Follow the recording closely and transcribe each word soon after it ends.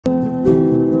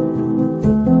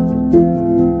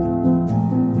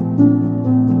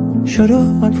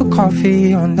Should've went for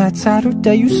coffee on that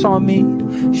Saturday you saw me.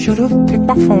 Should've picked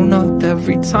my phone up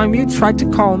every time you tried to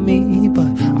call me. But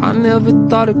I never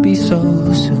thought it'd be so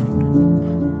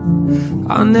soon.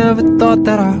 I never thought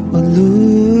that I would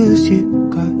lose you.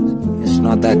 Cause it's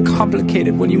not that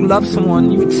complicated. When you love someone,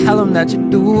 you tell them that you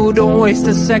do. Don't waste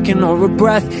a second or a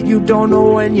breath. You don't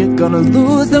know when you're gonna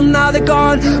lose them. Now they're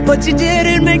gone, but you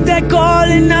didn't make that call.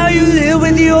 And now you live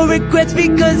with your regrets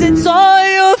because it's all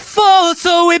your fault.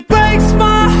 So it breaks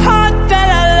my heart that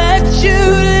I let you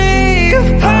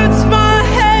leave. Hurts my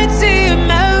head seeing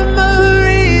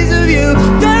memories of you.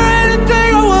 There ain't a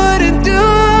thing I wouldn't do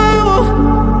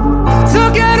to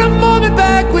get a moment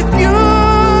back with you.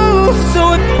 So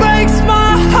it breaks my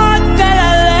heart that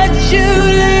I let you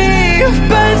leave.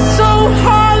 Been so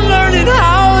hard learning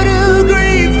how to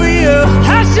grieve for you.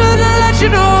 I should've let you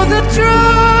know the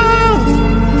truth.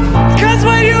 Cause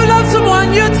when you love someone,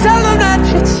 you tell them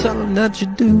that you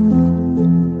do.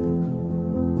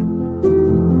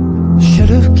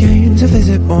 Should've came to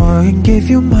visit more and gave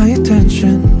you my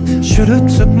attention. Should've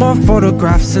took more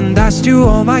photographs and asked you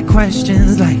all my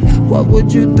questions. Like, what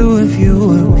would you do if you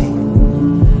were me?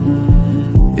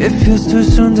 It feels too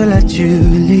soon to let you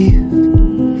leave.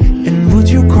 And would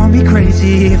you call me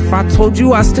crazy if I told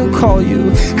you I still call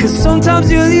you? Cause sometimes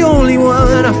you're the only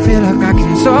one I feel like I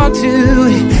can talk to.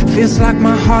 It feels like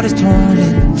my heart is torn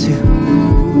in two,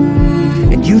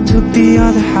 and you took the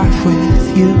other half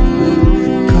with you.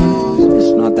 Cause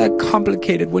it's not that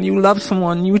complicated. When you love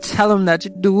someone, you tell them that you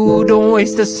do. Don't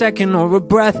waste a second or a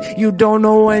breath. You don't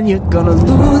know when you're gonna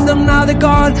lose them. Now they're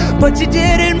gone, but you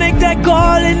didn't make that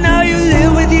call. And now you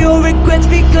live with your regrets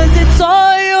because it's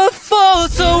all your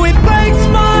fault. So it breaks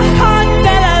my heart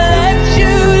that I let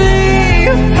you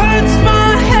leave. Hurts my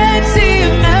head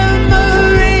seeing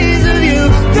memories of you.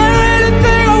 There ain't a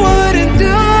thing I wouldn't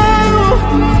do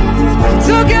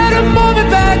to get a moment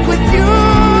back with you.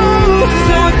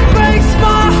 So it breaks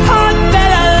my heart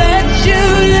that I let you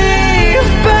leave.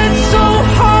 Been so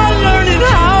hard learning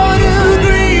how to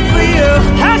grieve for you.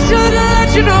 I should've let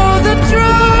you know the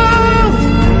truth.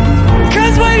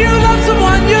 Cause when you love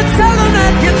someone, you tell them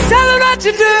that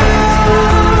you do.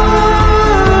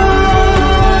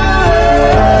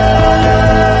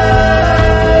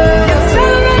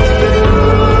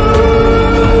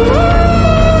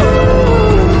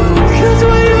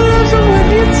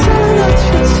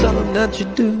 That you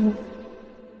do.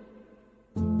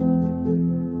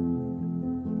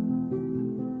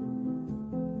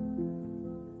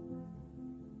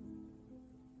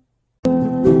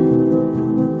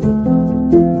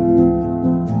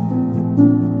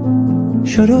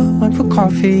 Should've went for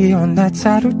coffee on that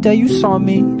Saturday you saw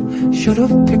me.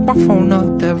 Should've picked my phone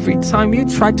up every time you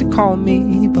tried to call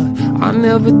me. But I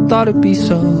never thought it'd be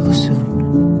so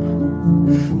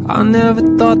soon. I never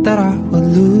thought that I would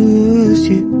lose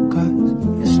you.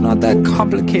 It's not that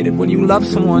complicated. When you love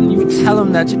someone, you tell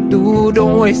them that you do.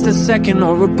 Don't waste a second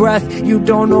or a breath. You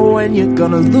don't know when you're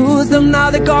gonna lose them.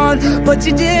 Now they're gone, but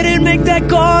you didn't make that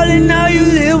call. And now you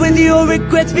live with your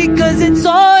regrets because it's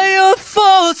all your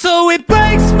fault. So it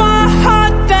breaks my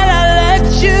heart that I let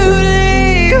you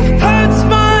leave. Hurts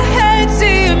my head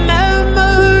seeing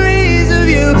memories of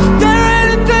you. There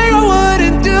ain't a thing I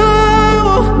wouldn't do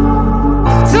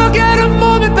to get a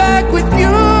moment back with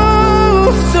you.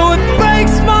 So it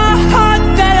breaks my heart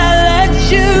that I let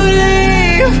you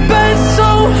leave. Been so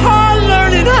hard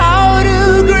learning how to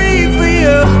grieve for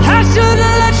you. I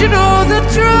should've let you know the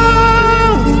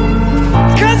truth.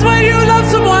 Cause when you love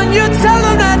someone, you tell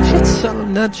them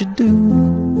that you do.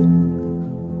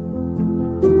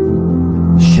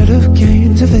 Should've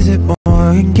came to visit more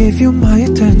and gave you my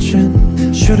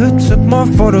attention. Should've took more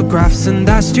photographs and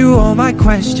asked you all my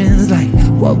questions. Like,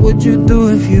 what would you do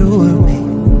if you were me?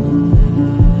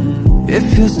 It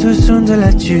feels too soon to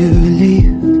let you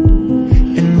leave.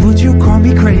 And would you call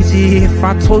me crazy if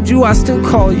I told you I still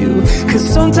call you? Cause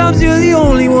sometimes you're the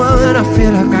only one I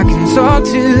feel like I can talk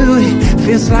to. It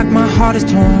feels like my heart is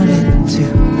torn in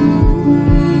two,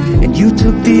 and you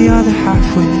took the other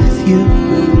half with you.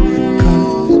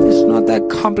 Cause it's not that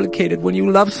complicated. When you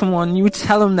love someone, you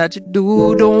tell them that you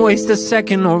do. Don't waste a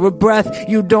second or a breath.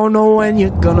 You don't know when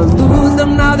you're gonna lose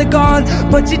them. Now they're gone,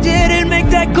 but you didn't make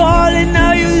that call. And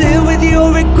now you live with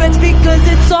your regrets because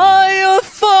it's all your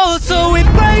fault. So it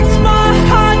breaks my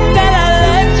heart that I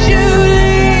let you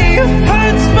leave.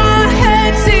 Hurts my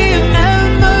head seeing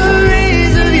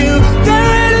memories of you. There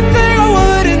ain't a thing I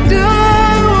wouldn't do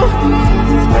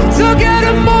to get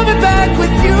a moment back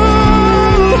with you.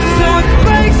 So it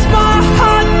breaks my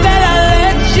heart that I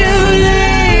let you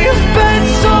leave. Been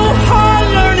so hard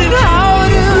learning how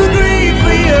to grieve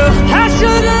for you. I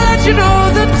should've let you know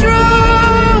the truth.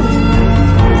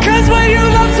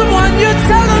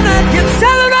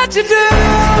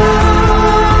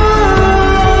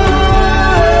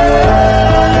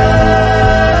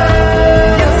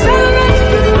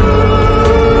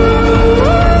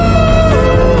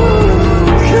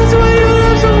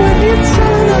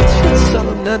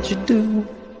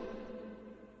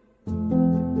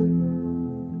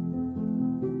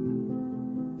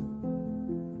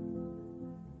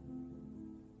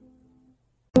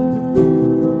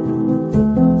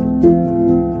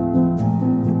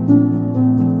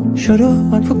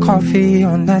 Should've went for coffee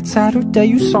on that Saturday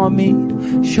you saw me.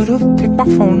 Should've picked my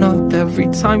phone up every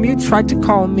time you tried to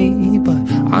call me. But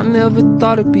I never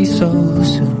thought it'd be so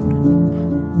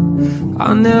soon.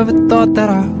 I never thought that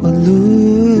I would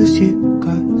lose you.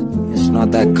 Cause it's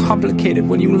not that complicated.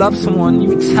 When you love someone,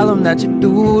 you tell them that you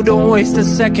do. Don't waste a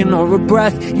second or a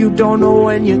breath. You don't know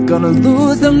when you're gonna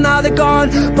lose them. Now they're gone,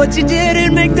 but you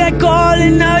didn't make that call.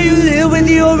 And now you live with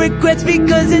your regrets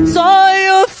because it's all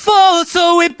your fault.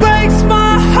 So it breaks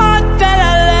my heart that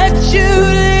I let you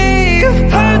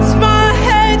leave. Hurts my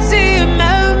head seeing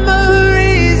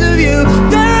memories of you.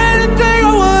 There ain't a thing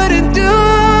I wouldn't do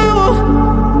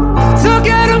to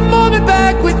get a moment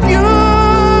back with you.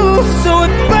 So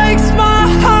it breaks my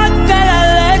heart that I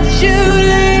let you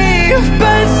leave.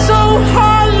 Been so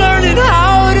hard learning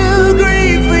how to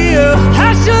grieve for you. I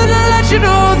should've let you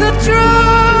know the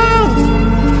truth.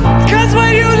 Cause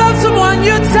when you love someone,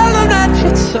 you tell them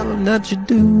that you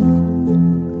do.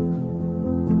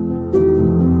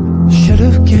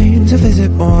 Should've came to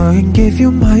visit more and gave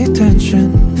you my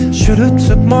attention. Should've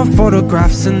took more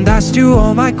photographs and asked you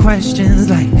all my questions.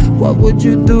 Like, what would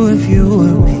you do if you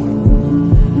were me?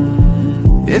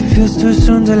 It feels too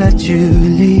soon to let you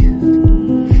leave.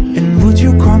 And would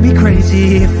you call me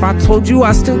crazy if I told you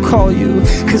I still call you?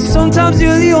 Cause sometimes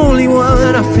you're the only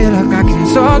one I feel like I can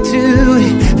talk to.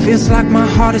 It feels like my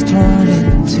heart is torn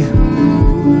in two,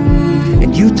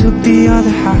 and you took the other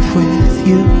half with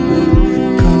you.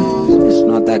 Cause it's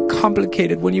not that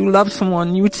complicated. When you love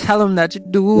someone, you tell them that you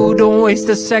do. Don't waste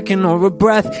a second or a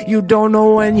breath. You don't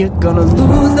know when you're gonna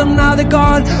lose them. Now they're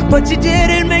gone, but you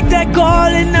didn't make that call.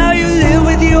 And now you live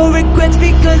with your regrets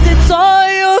because it's all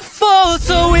your fault.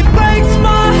 So it breaks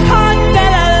my heart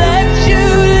that I let you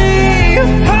leave.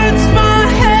 Hurts my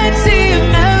head seeing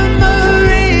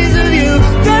memories of you.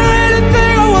 There ain't a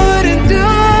thing I wouldn't do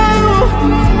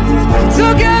to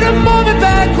get a moment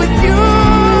back with you.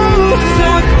 So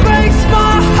it breaks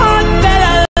my heart that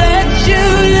I let you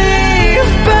leave.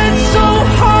 Been so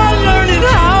hard learning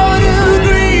how to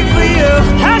grieve for you.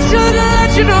 I should've let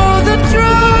you know the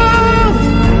truth.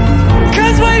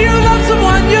 Cause when you love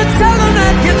someone, you tell them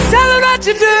that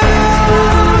you do.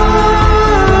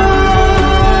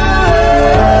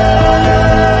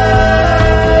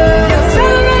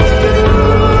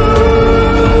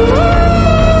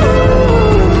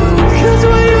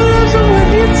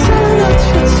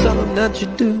 That you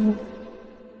do.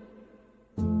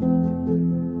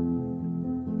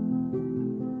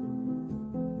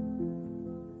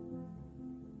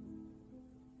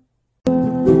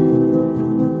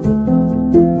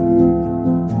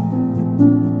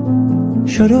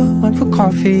 Should've went for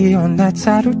coffee on that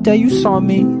Saturday you saw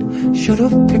me.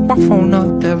 Should've picked my phone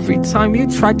up every time you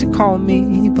tried to call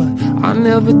me. But I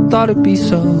never thought it'd be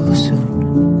so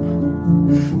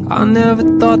soon. I never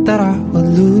thought that I would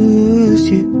lose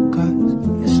you.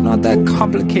 It's not that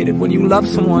complicated. When you love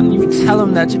someone, you tell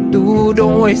them that you do.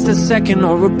 Don't waste a second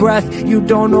or a breath. You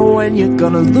don't know when you're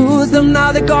gonna lose them.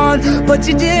 Now they're gone, but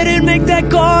you didn't make that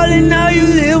call. And now you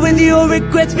live with your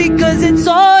regrets because it's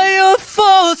all your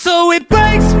fault. So it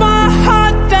breaks my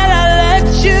heart that I let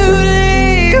you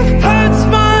leave. Hurts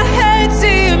my head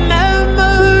seeing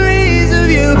memories of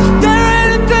you. There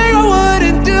ain't a thing I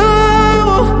wouldn't do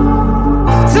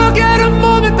to get a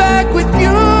moment back with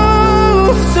you.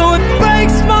 So it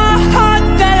breaks my heart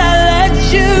that I let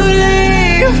you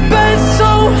leave. Been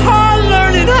so hard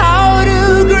learning how to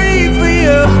grieve for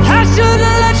you. I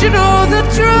should've let you know the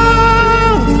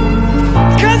truth.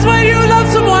 Cause when you love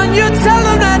someone, you tell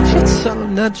them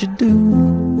that you do.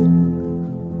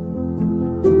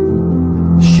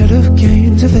 Should've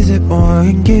came to visit more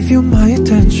and gave you my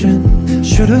attention.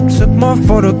 Should've took more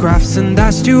photographs and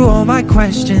asked you all my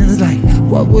questions. Like,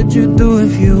 what would you do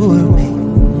if you were me?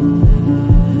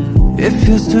 It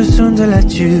feels too soon to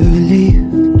let you leave.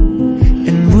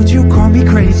 And would you call me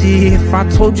crazy if I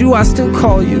told you I still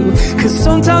call you? Cause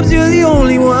sometimes you're the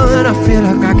only one I feel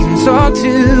like I can talk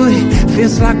to. It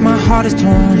feels like my heart is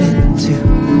torn in two,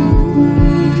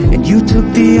 and you took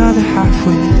the other half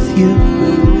with you.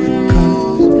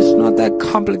 Cause it's not that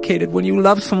complicated. When you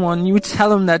love someone, you tell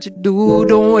them that you do.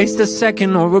 Don't waste a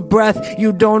second or a breath.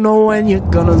 You don't know when you're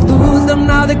gonna lose them.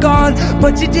 Now they're gone,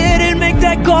 but you didn't make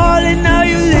that call. And now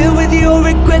you live with your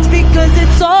regrets because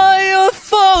it's all your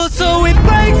fault. So it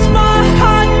breaks my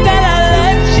heart that I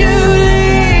let you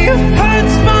leave.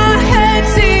 Hurts my head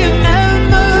seeing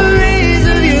memories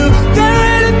of you. There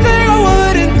ain't a thing I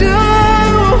wouldn't do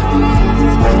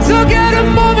to get a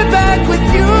moment back with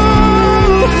you.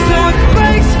 So it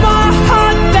breaks my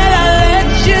heart that I let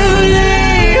you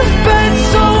leave. Been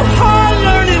so hard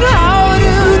learning how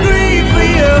to grieve for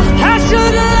you. I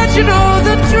should've let you know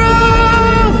the truth.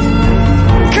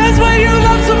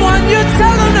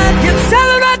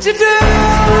 that you do.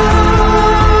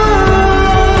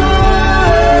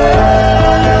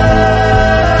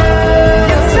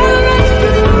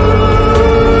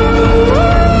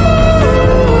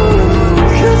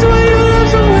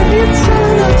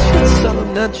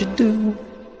 That you do.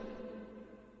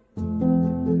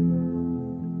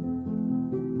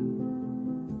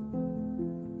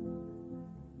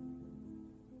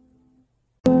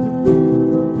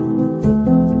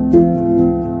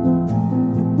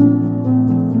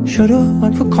 Should've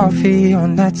went for coffee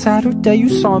on that Saturday you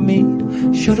saw me.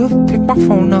 Should've picked my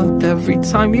phone up every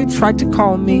time you tried to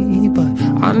call me. But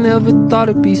I never thought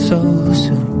it'd be so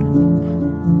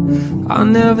soon. I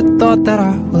never thought that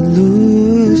I would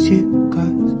lose you.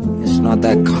 It's not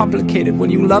that complicated. When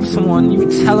you love someone, you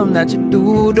tell them that you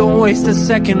do. Don't waste a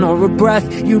second or a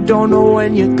breath. You don't know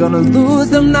when you're gonna lose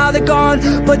them. Now they're gone,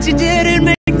 but you didn't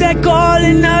make that call.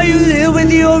 And now you live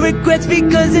with your regrets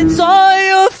because it's all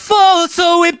your fault.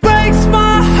 So it breaks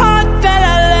my heart that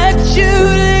I let you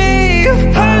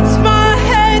leave. Hurts my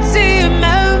head seeing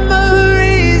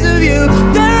memories of you.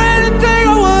 There ain't a thing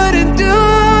I wouldn't do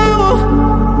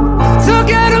to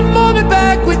get a moment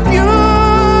back with you.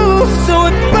 So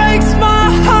it breaks my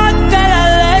heart that I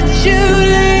let you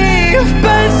leave.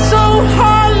 Been so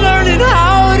hard learning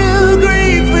how to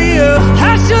grieve for you.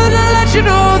 I should've let you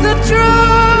know the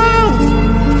truth.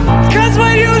 Cause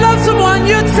when you love someone,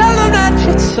 you tell them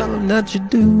that you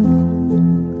do.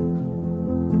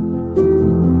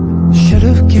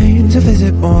 Should've came to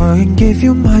visit more and gave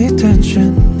you my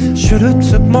attention. Should've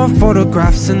took more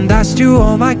photographs and asked you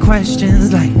all my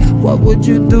questions. Like, what would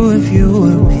you do if you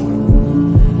were me?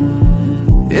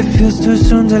 It feels too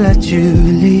soon to let you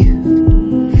leave.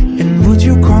 And would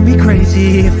you call me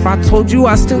crazy if I told you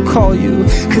I still call you?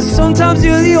 Cause sometimes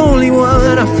you're the only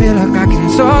one I feel like I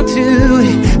can talk to.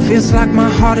 It feels like my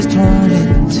heart is torn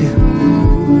in two,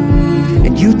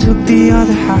 and you took the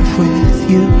other half with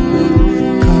you.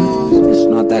 Cause it's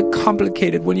not that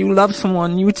complicated. When you love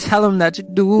someone, you tell them that you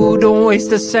do. Don't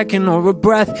waste a second or a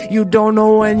breath. You don't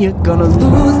know when you're gonna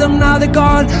lose them. Now they're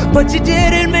gone, but you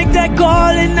didn't make that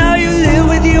call. And now you live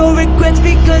with your regrets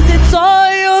because it's all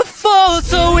your fault.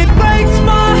 So it breaks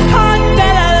my heart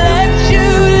that I let you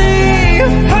leave.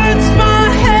 Hurts my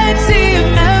head seeing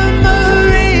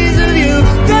memories of you.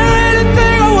 There ain't a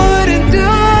thing I wouldn't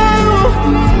do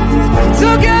to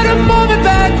get a moment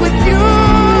back with you.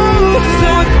 So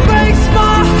it breaks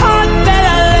my heart that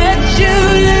I let you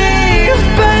leave.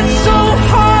 Been so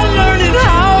hard learning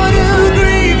how to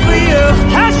grieve for you.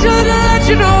 I should've let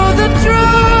you know the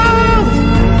truth.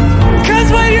 Cause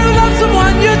when you love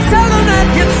someone, you tell them that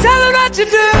you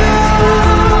do.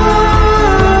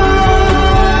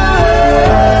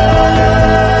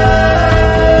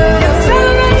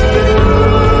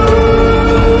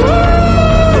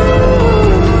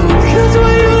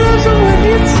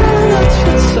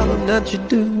 That you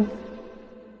do.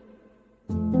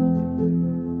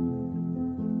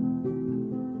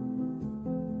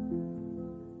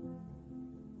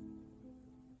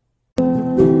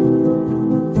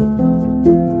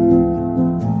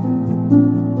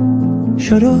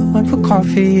 Should've went for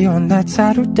coffee on that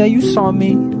Saturday you saw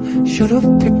me.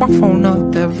 Should've picked my phone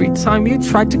up every time you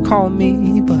tried to call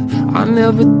me. But I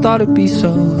never thought it'd be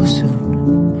so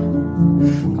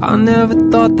soon. I never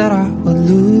thought that I would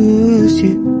lose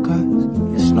you.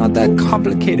 It's not that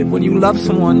complicated. When you love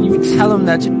someone, you tell them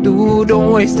that you do.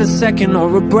 Don't waste a second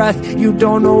or a breath. You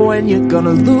don't know when you're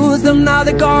gonna lose them. Now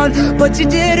they're gone, but you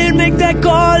didn't make that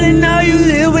call. And now you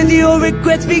live with your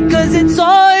regrets because it's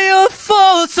all your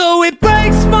fault. So it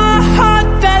breaks my heart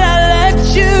that I let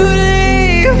you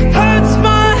leave. Hurts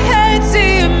my head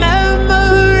seeing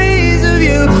memories of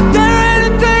you. There ain't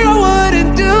a thing I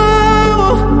wouldn't do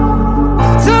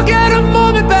to get a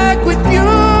moment back with you.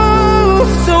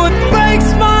 So it breaks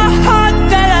my heart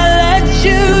that I let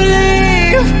you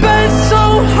leave. Been so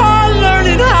hard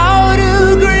learning how to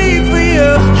grieve for you.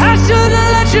 I should've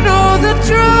let you know the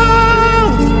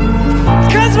truth.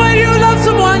 Cause when you love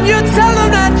someone, you tell them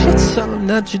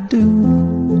that you do.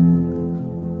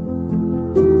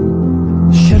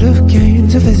 Should've came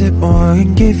to visit more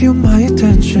and gave you my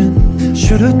attention.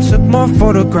 Should've took more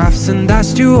photographs and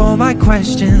asked you all my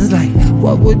questions. Like,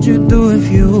 what would you do if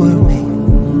you were me?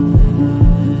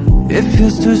 It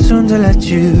feels too soon to let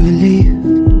you leave.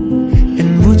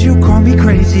 And would you call me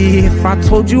crazy if I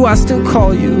told you I still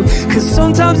call you? Cause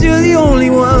sometimes you're the only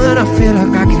one I feel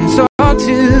like I can talk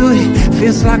to. It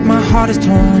feels like my heart is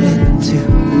torn in two,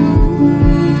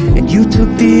 and you took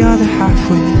the other half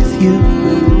with you.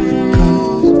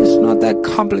 Cause it's not that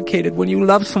that complicated. When you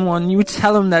love someone, you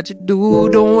tell them that you do.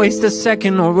 Don't waste a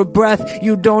second or a breath.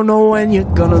 You don't know when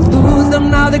you're gonna lose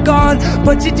them. Now they're gone,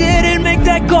 but you didn't make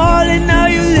that call, and now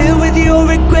you live with your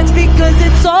regrets because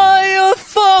it's all your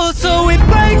fault. So it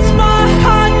breaks my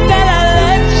heart that I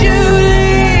let you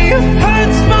leave.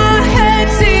 Hurts my head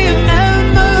seeing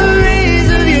memories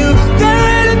of you. There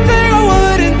ain't a thing I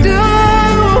wouldn't do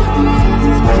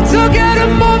to get a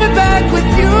moment back with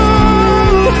you.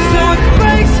 So it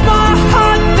breaks my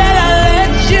heart that I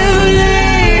let you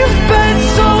leave. Been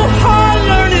so hard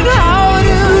learning how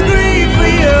to grieve for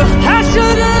you. I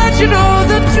should've let you know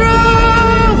the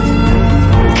truth,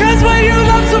 'cause when you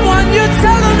love someone, you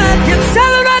tell them that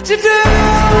you do.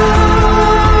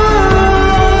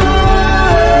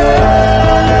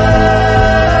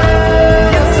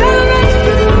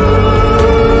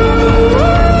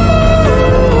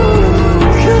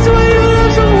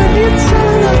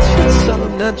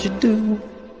 That you do.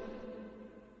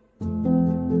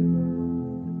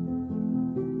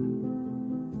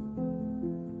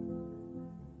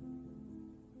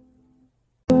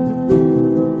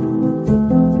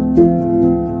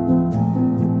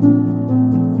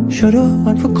 Should've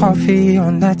went for coffee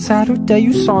on that Saturday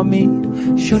you saw me.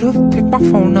 Should've picked my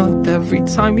phone up every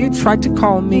time you tried to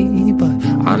call me. But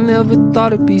I never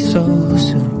thought it'd be so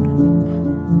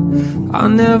soon. I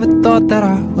never thought that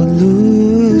I would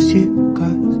lose you.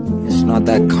 It's not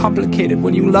that complicated.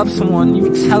 When you love someone, you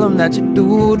tell them that you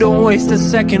do. Don't waste a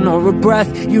second or a breath.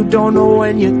 You don't know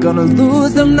when you're gonna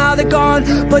lose them. Now they're gone,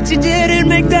 but you didn't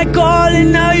make that call,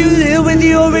 and now you live with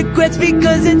your regrets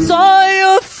because it's all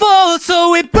your fault.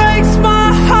 So it breaks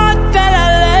my heart that I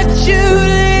let you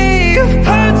leave.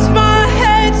 Hurts my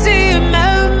head seeing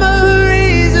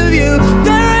memories of you.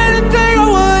 There ain't a thing I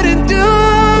wouldn't do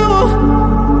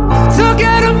to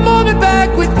get a moment back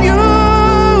with you.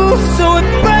 So it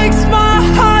breaks my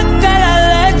heart that I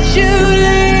let you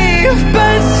leave.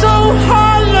 Been so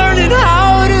hard learning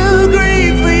how to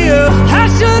grieve for you. I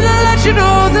should've let you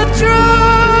know the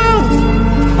truth,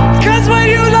 'cause when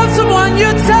you love someone, you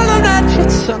tell them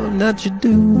that you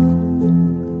do.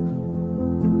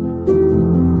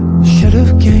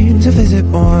 Should've came to visit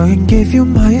more and gave you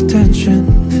my attention.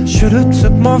 Should've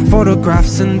took more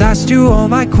photographs and asked you all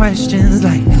my questions,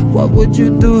 like what would you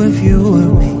do if you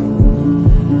were me?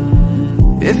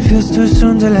 It feels too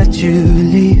soon to let you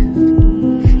leave.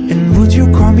 And would you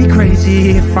call me crazy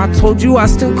if I told you I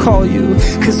still call you?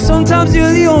 'Cause sometimes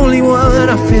you're the only one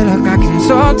I feel like I can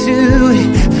talk to.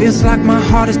 It feels like my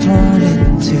heart is torn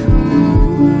in two,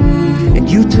 and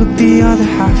you took the other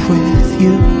half with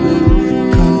you.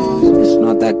 'Cause it's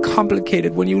not that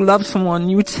complicated. When you love someone,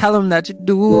 you tell them that you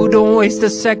do. Don't waste a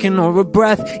second or a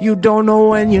breath. You don't know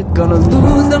when you're gonna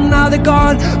lose them. Now they're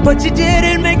gone, but you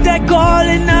didn't make that call,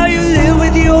 and now you live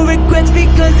with your regrets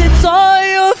because it's all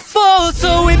your fault.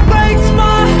 So it breaks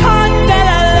my heart that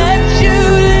I let you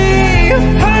leave.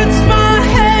 Hurts my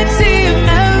head seeing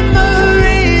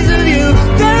memories of you.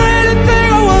 There ain't a thing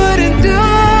I wouldn't do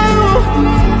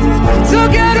to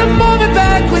get a moment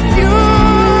back with you.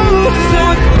 So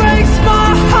it breaks my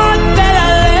heart that I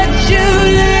let you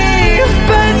leave.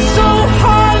 Been so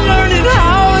hard learning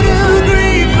how to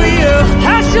grieve for you.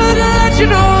 I should've let you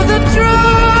know the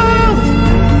truth,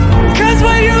 'cause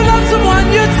when you love someone,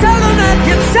 you tell them that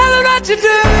you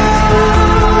do.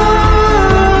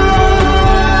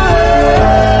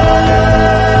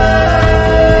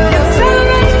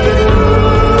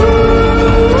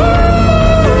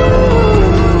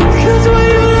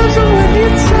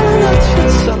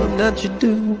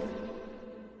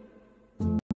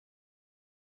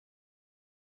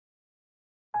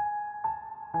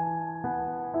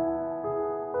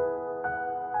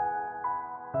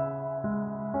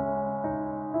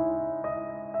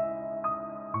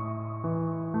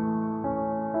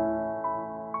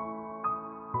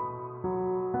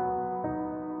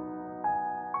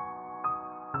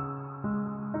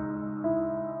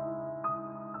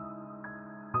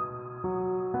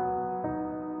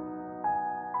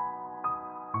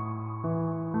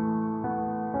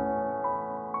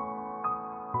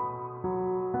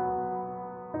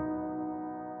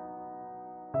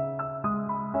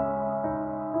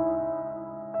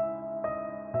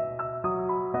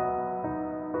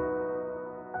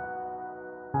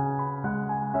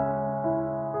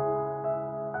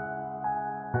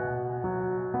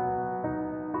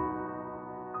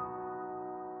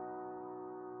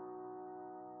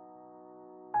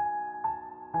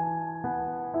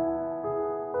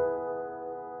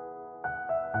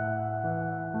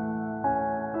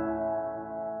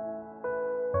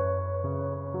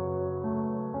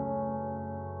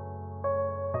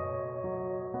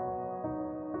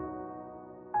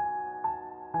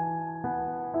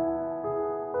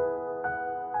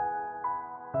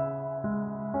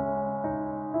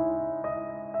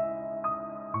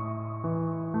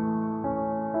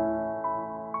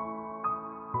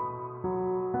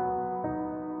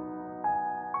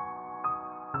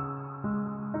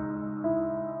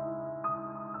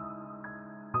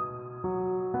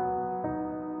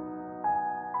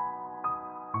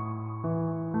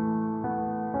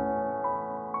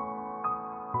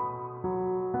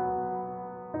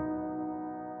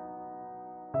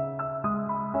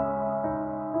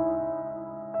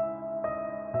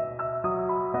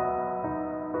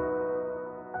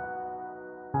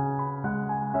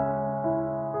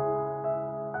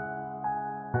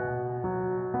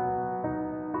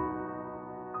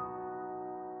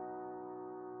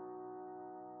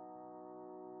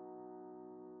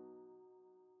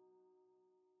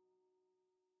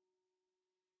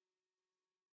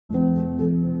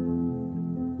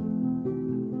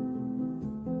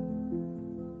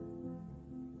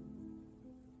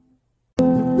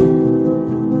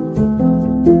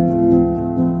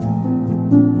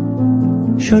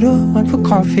 Should've went for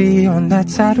coffee on that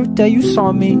Saturday you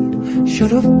saw me.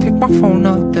 Should've picked my phone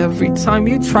up every time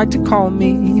you tried to call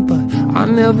me. But I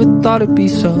never thought it'd be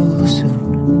so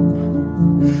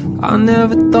soon. I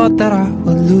never thought that I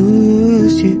would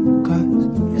lose you.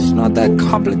 Cause it's not that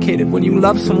complicated. When you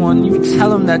love someone, you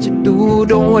tell them that you do.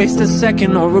 Don't waste a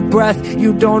second or a breath.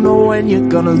 You don't know when you're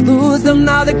gonna lose them.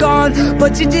 Now they're gone,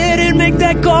 but you didn't make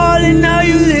that call. And now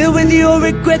you live with your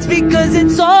regrets because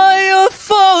it's all your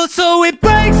fault. So it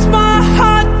breaks my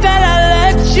heart that I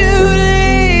let you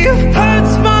leave.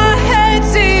 Hurts my head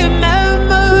seeing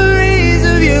memories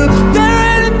of you. There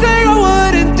ain't a thing I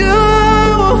wouldn't do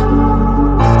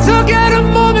to get a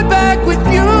moment back with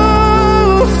you.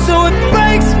 So it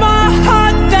breaks my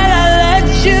heart that I let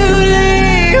you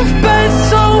leave. Been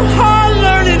so hard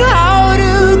learning how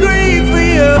to grieve for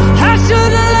you. I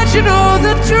should've let you know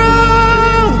the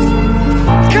truth.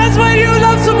 Cause when you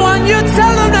love someone, you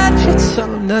tell them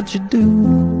that you do.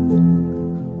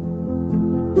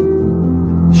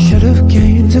 Should've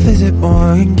came to visit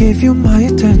more and gave you my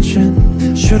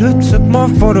attention. Should've took more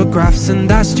photographs and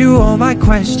asked you all my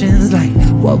questions. Like,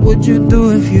 what would you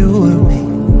do if you were me?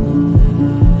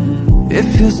 It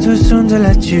feels too soon to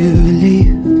let you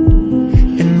leave.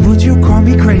 And would you call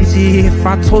me crazy if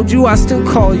I told you I still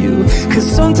call you? Cause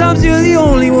sometimes you're the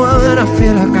only one I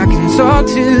feel like I can talk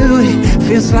to. It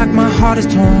feels like my heart is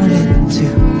torn in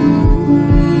two,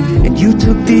 and you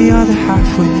took the other half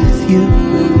with you.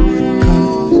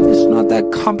 Cause it's not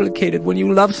that complicated. When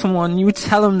you love someone, you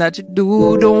tell them that you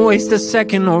do. Don't waste a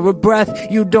second or a breath.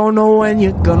 You don't know when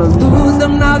you're gonna lose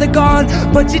them. Now they're gone,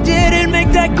 but you didn't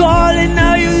make that call. And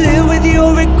now you live with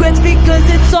your regrets because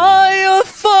it's all your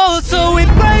fault. So it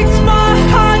breaks